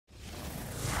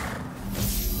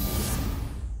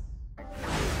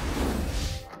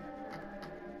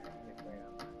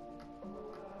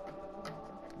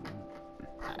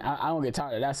I don't get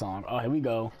tired of that song. Oh, here we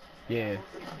go. Yeah.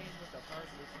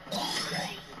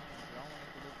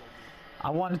 I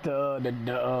wanted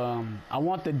I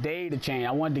want the day to change.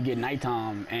 I wanted to get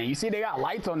nighttime. And you see they got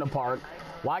lights on the park.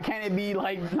 Why can't it be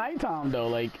like nighttime though?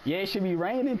 Like, yeah, it should be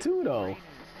raining too though.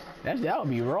 That would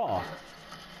be raw.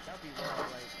 That'd be raw,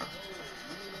 like.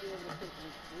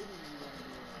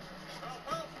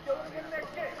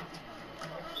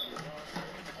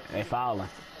 They fouling.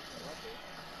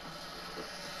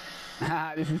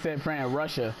 This is said playing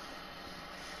Russia.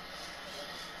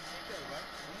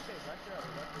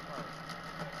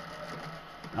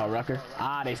 Oh, Rucker.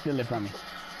 Ah, they steal it from me.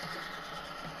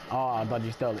 Oh, I thought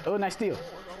you stole it. Oh, nice steal.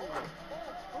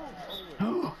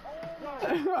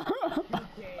 Okay,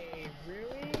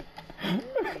 really?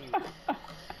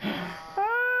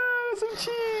 Ah, some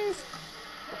cheese.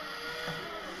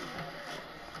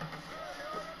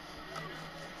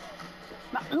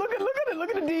 Now, look at it. Look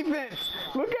at the defense.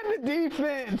 Look at the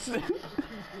defense.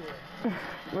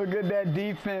 Look at that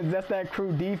defense. That's that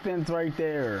crew defense right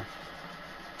there.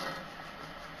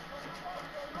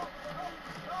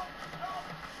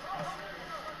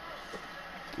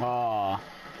 Oh,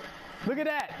 look at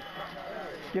that.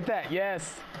 Get that.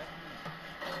 Yes.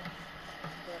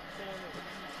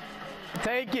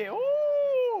 Take it.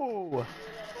 Ooh.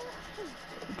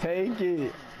 Take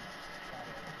it.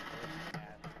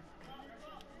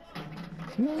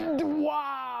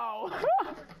 Wow.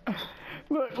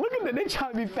 Look at that. They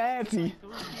trying to be fancy.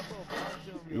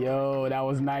 Yo, that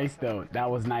was nice though. That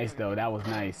was nice.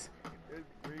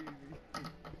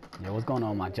 Yo, what's going on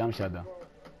with my jump shot though?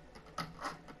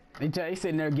 They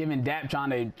sitting there giving dap,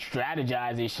 trying to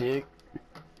strategize and shit.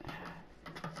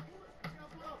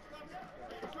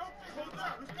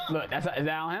 Look, is that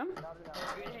on him?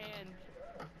 Good hand.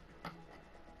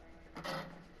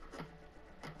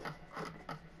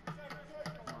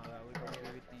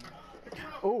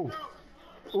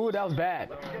 Ooh, that was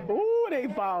bad. Ooh, they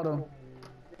fouled him.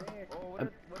 Oh,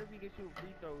 what if he gets you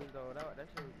free throws though? That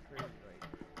shit would be crazy. Like.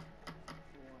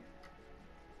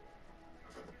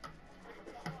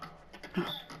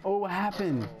 Oh, what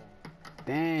happened?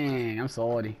 Dang, I'm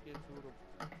sorry.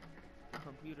 The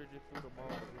computer just threw the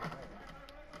ball.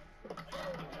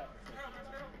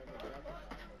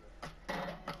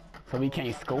 So we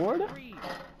can't score though?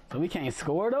 So we can't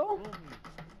score though?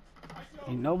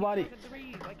 Ain't nobody.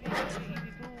 Like, easy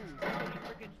tools.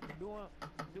 Doing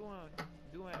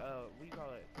what do you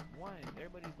call it? One.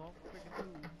 Everybody's going for freaking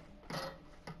twos.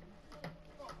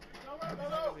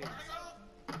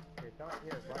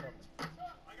 Here, right up.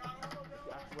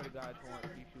 I swear to God, if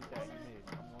you shoot that, you miss.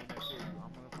 I'm going to kill you.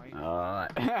 I'm going to fight you. I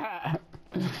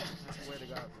swear to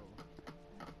God, bro.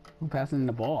 Who passing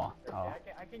the ball? Oh.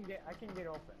 I can get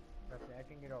open. Trust me, I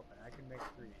can get open. I can make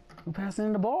threes. Who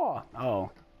passing the ball?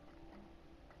 Oh.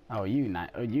 Oh, you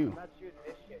not? Oh, you. I'm not shooting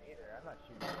this shit either. I'm not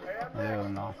shooting. Hell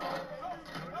no.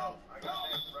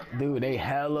 Dude, they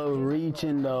hella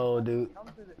reaching though, dude. Come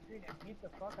to the screen and beat the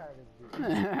fuck out of this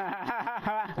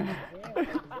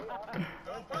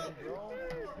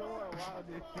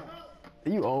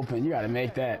dude. You open. You gotta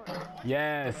make that.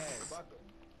 Yes.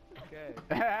 Okay.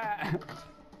 I'm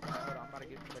about to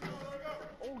get somebody open.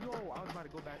 Oh, yo, I was about to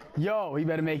go back. Yo, he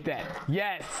better make that.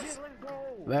 Yes.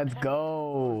 Let's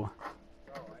go.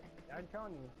 I'm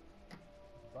telling you,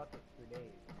 buckets for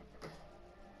days.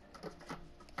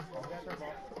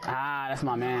 Ah, that's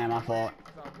my man. My fault.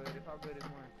 It's all good. It's all good. It's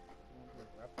one.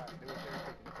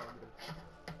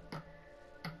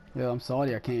 Yo, I'm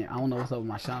sorry. I don't know what's up with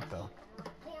my shot though.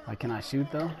 Like, can I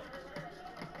shoot though?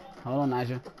 Hold on,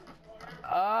 Nigel.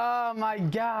 Oh my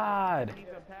God.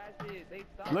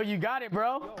 Look, you got it,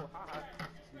 bro. Yo, haha.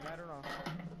 You got it wrong.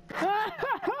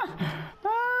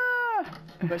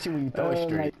 Especially when you throw it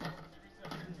straight.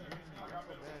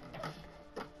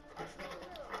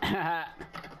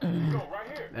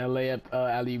 That layup,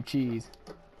 alley-oop cheese.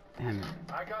 Damn it.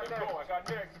 I got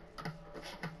next.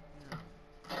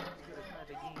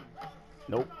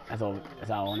 Nope, that's all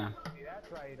now. See, that's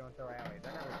why you don't throw alleys.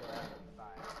 I never throw alleys in the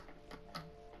five.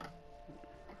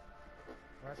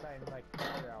 Unless I'm like,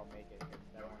 sure I'll make it.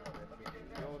 I don't want to risk it.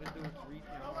 Yo, this dude's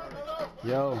reaching hard.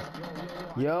 Yo.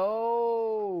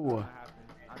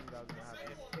 I knew that was gonna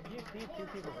happen. If you see two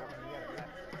people working, you gotta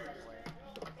left right away.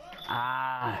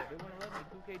 Ah. They wouldn't let me.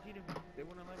 2K cheated me. They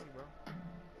wouldn't let me, bro.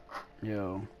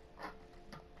 Yo.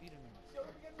 Cheated me.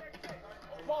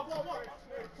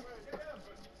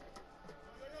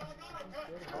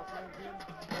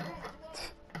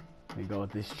 We go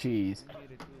with this cheese.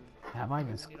 Have I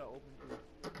even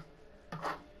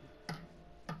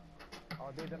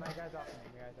Oh, dude, my guy's off me.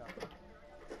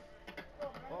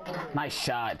 Nice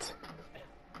shot.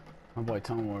 My boy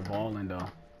Tone balling though.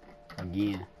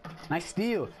 Again. Nice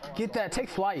steal. Get that. Take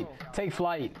flight. Take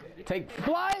flight. Take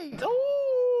flight.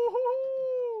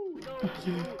 Ooh!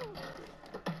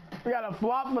 We got a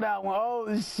flop for that one. Oh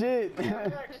shit.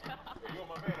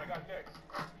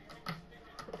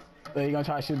 So you gonna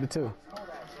try to shoot the two?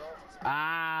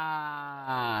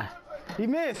 Ah, he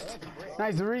missed.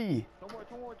 Nice read.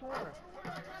 Two more.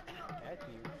 That's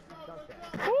you. Dunk that.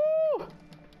 Woo!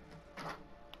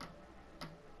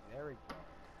 There we go.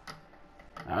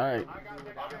 All right. I got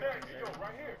next.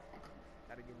 Right here.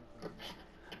 Gotta give him some.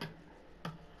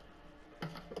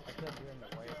 I said you're in the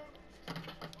way.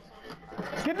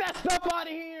 Get that stuff out of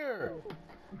here.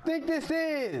 Think this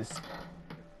is?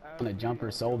 On the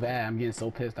jumper so bad. I'm getting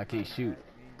so pissed I can't shoot.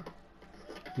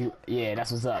 Yeah,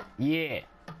 that's what's up. Yeah.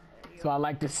 That's what I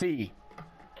like to see.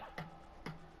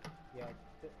 Yeah,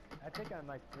 I think on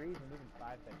like 3s and even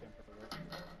 5s that jumper works.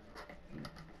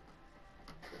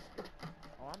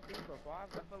 Oh, I'm 3 for 5.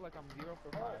 I feel like I'm 0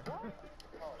 for 5.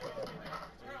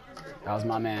 That was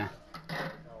my man.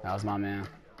 That was my man.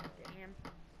 Damn.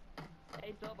 Hey,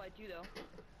 it's all by 2 though.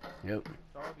 Yep.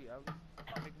 Salty, Ellie.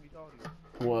 Making me salty.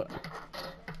 What? Making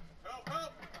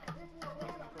me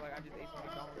feel like I just ate some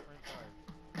McDonald's French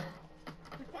fries.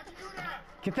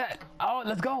 Get that. Oh,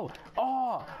 let's go.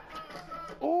 Oh.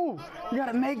 Oh, you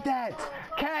gotta make that.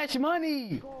 Cash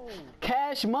money.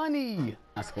 Cash money.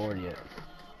 Not scored yet.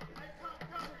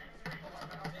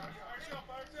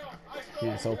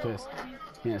 Getting so pissed.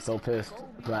 Getting so pissed.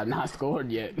 But I not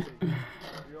scored yet. Yo,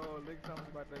 nigga talking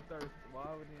about that thirst.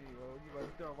 Wild in, yo. You about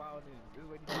to start wild in. This is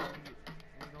what you get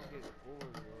when you don't get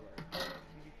scored, yo. Like,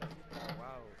 you be starting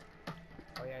wild.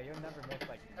 Oh yeah, you'll never miss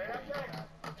like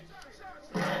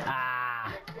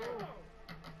Ah.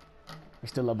 We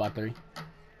still up by 3. Go.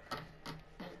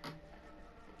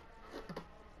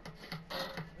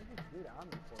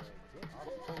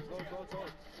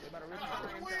 They about to rip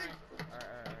you.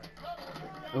 Alright.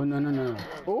 Oh, no.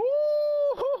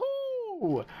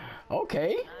 Ooh.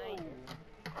 Okay.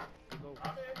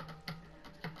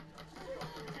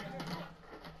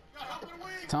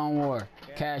 Tone War.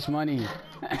 Cash money.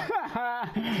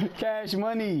 Cash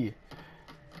money.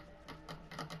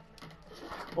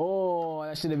 Oh,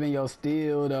 that should have been your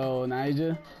steal though,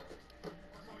 Nigel.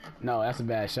 No, that's a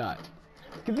bad shot.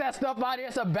 Get that stuff out of here.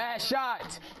 That's a bad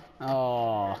shot.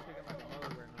 Oh.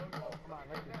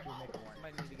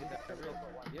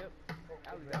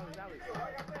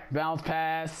 Bounce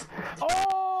pass.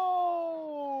 Oh!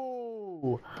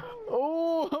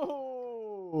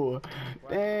 Oh!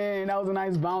 Dang, that was a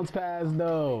nice bounce pass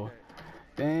though.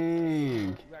 Dang.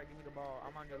 You gotta give me the ball.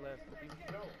 I'm on your left.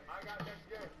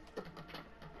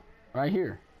 Right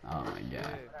here. Oh my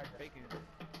god.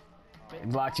 It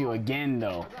blocked you again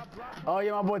though. Oh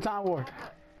yeah, my boy Time War.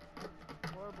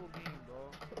 Horrible game,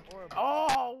 bro. Horrible.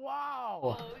 Oh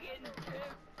wow. Oh, getting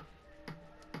tripped.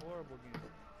 Horrible game.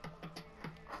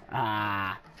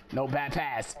 Ah, no bad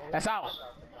pass. That's out.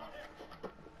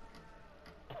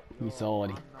 He's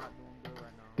salty. I'm not doing good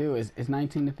right now. Dude, it's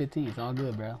 19 to 15. It's all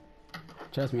good, bro.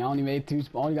 Trust me, I only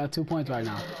got 2 points right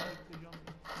now. You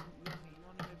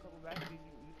only made a couple baskets. You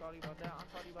salty about that? I'm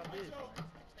salty about this.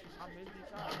 I missed these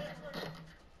shots.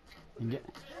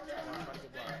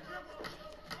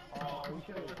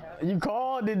 You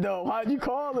called it though. Why'd you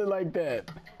call it like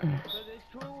that? Because it's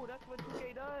true. That's what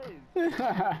 2K does.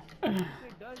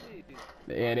 2K does it.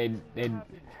 Yeah, they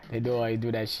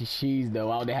do that she's though.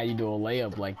 Why would they have you do a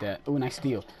layup like that? Ooh, nice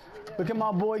steal. Look at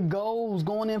my boy Goals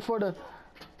going in for the.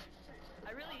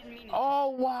 I really didn't mean it. Oh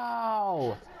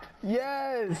wow!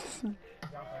 Yes.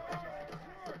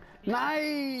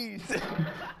 Nice.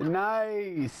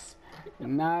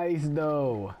 Nice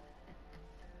though.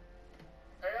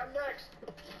 Hey, I'm next.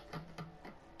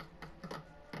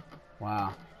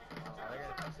 Wow.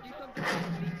 You come to me.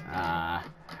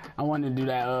 I wanted to do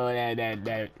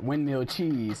that windmill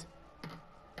cheese.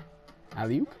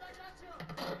 Alley-oop?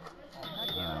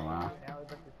 Oh wow. Now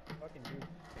it's like this fucking dude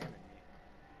spamming me.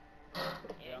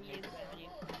 Yeah, he is spamming you.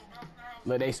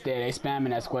 Look, they spamming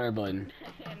that square button.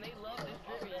 And they love this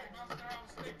trivia.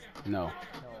 No. No,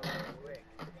 Rick.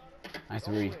 Nice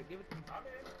read. Give it to me.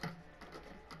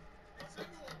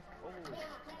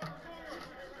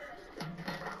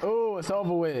 Oh, it's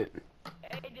over with.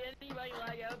 Hey, did anybody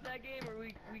lag out that game, or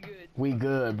we good? We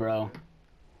good, bro.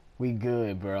 We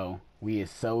good, bro. We is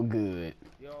so good.